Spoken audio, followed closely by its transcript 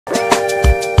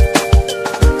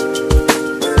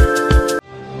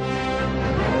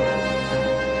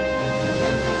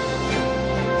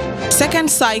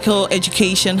Second cycle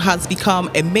education has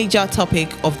become a major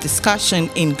topic of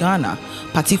discussion in Ghana,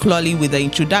 particularly with the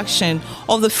introduction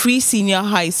of the free senior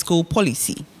high school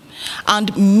policy.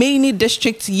 And many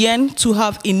districts yearn to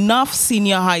have enough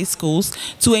senior high schools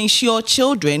to ensure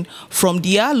children from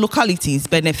their localities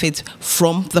benefit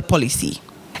from the policy.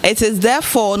 It is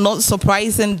therefore not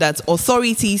surprising that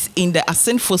authorities in the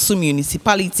Assin-Fosu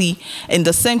municipality in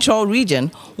the central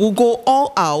region will go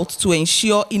all out to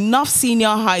ensure enough senior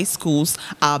high schools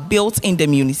are built in the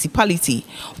municipality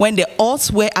when the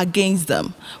odds were against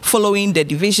them, following the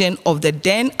division of the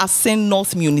then Assin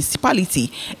North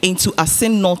municipality into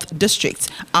Assin North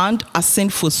district and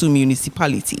Assin-Fosu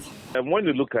municipality. And when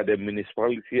you look at the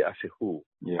municipality as a whole,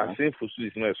 Assin-Fosu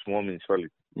is not a small municipality.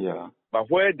 Yeah. But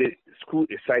where the school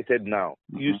is sited now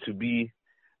used to be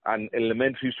an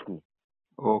elementary school.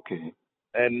 Okay.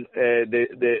 And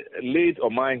the late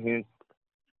Omahin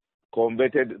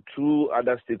converted through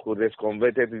other stakeholders,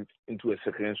 converted it into a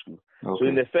secondary school. Okay. So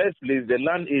in the first place, the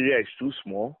land area is too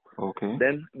small. Okay.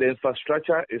 Then the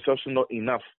infrastructure is also not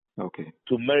enough. Okay.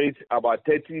 To merit about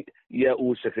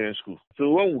 30-year-old secondary school.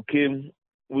 So when we came,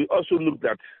 we also looked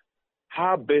at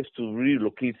how best to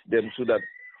relocate them so that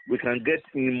we can get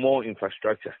in more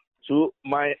infrastructure. So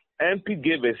my MP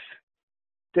gave us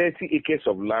 30 acres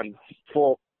of land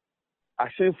for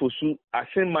Assin-Fosu,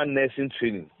 Assin-Man nursing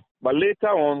training. But later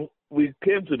on, we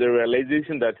came to the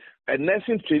realization that a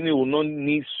nursing training will not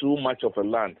need so much of a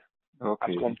land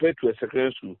as compared to a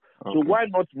secondary school. Okay. So why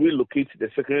not relocate the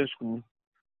secondary school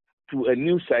to a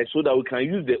new site so that we can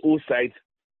use the old site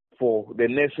for the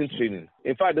nursing training?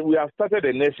 In fact, we have started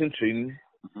the nursing training,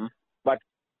 but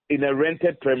in a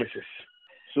rented premises.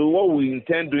 So what we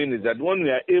intend doing is that when we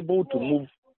are able to move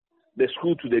the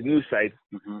school to the new site,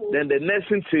 then the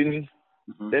nursing training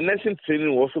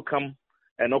will also come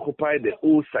and occupy the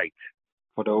old site.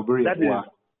 For the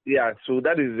so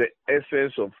that is the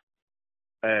essence of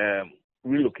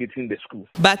relocating the school.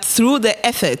 But through the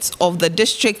efforts of the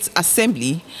district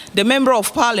assembly, the member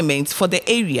of parliament for the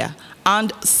area,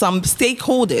 and some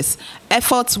stakeholders,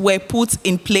 efforts were put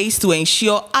in place to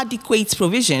ensure adequate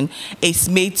provision is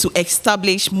made to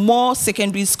establish more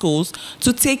secondary schools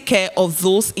to take care of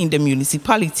those in the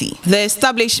municipality. The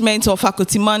establishment of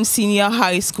AKOTIMAN Senior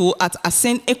High School at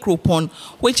Assin Ekropon,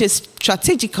 which is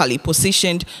strategically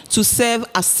positioned to serve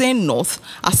Assin North,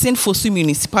 Assin-Fosu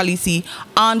municipality,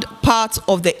 and part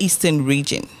of the eastern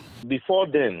region. Before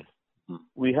then,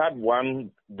 we had one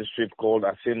district called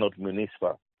Assin North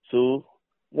Municipal. So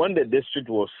when the district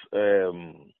was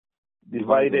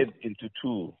divided into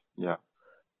two,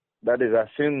 that is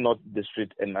Assin North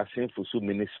District and Assin-Fosu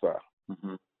Municipal,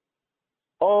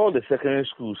 all the secondary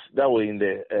schools that were in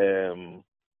the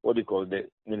the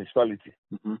municipality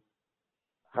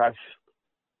has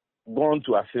gone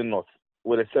to Assin North,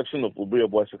 with the exception of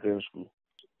Obrioboa Secondary School.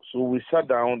 So we sat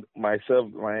down,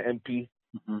 myself, my MP,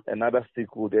 and other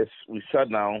stakeholders. We sat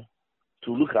down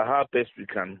to look at how best we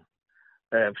can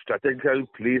strategically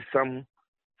place some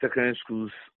secondary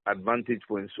schools advantage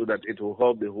points so that it will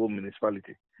help the whole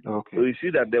municipality. Okay. So you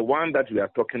see that the one that we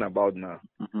are talking about now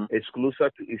is closer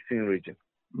to Eastern region.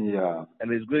 Yeah.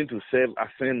 And it's going to serve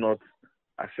Assin North,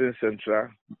 Assin Central,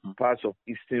 parts of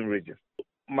Eastern region.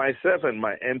 Myself and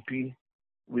my MP,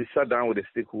 we sat down with the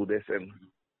stakeholders, and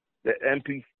the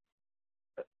MP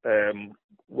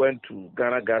went to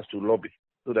Ghana Gas to lobby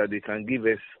so that they can give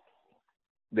us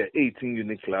the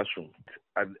 18-unit classroom,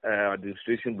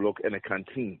 administration block, and a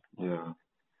canteen. Yeah.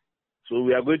 So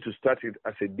we are going to start it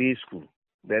as a day school.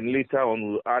 Then later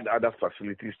on, we'll add other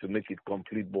facilities to make it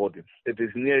complete boarding. It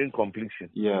is nearing completion.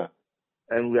 Yeah.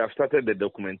 And we have started the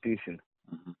documentation.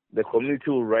 The community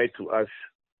will write to us.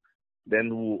 Then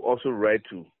we'll also write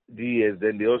to DES.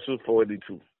 Then they also forward it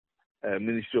to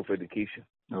Ministry of Education.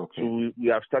 Okay. So we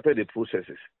have started the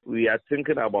processes. We are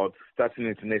thinking about starting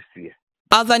it next year.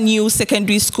 Other new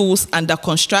secondary schools under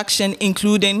construction,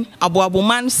 including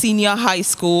Abuabuman Senior High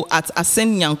School at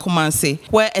Assin Nyankomanse,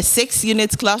 where a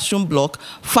 6-unit classroom block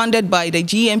funded by the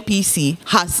GMPC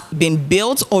has been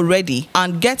built already,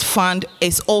 and Get Fund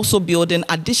is also building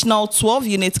additional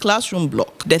 12-unit classroom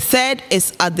block. The third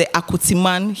is at the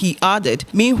AKOTIMAN, he added.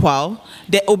 Meanwhile,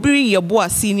 the Obiri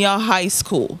Yabua Senior High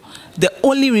School, the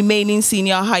only remaining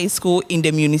senior high school in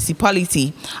the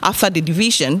municipality after the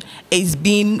division, is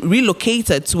being relocated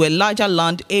relocated to a larger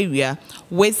land area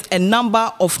with a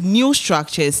number of new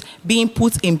structures being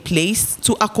put in place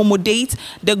to accommodate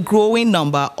the growing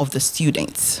number of the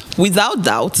students. Without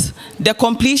doubt, the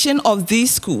completion of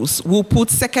these schools will put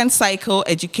second cycle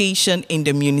education in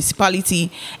the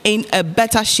municipality in a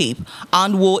better shape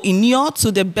and will inure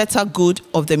to the better good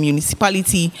of the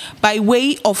municipality by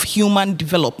way of human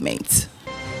development.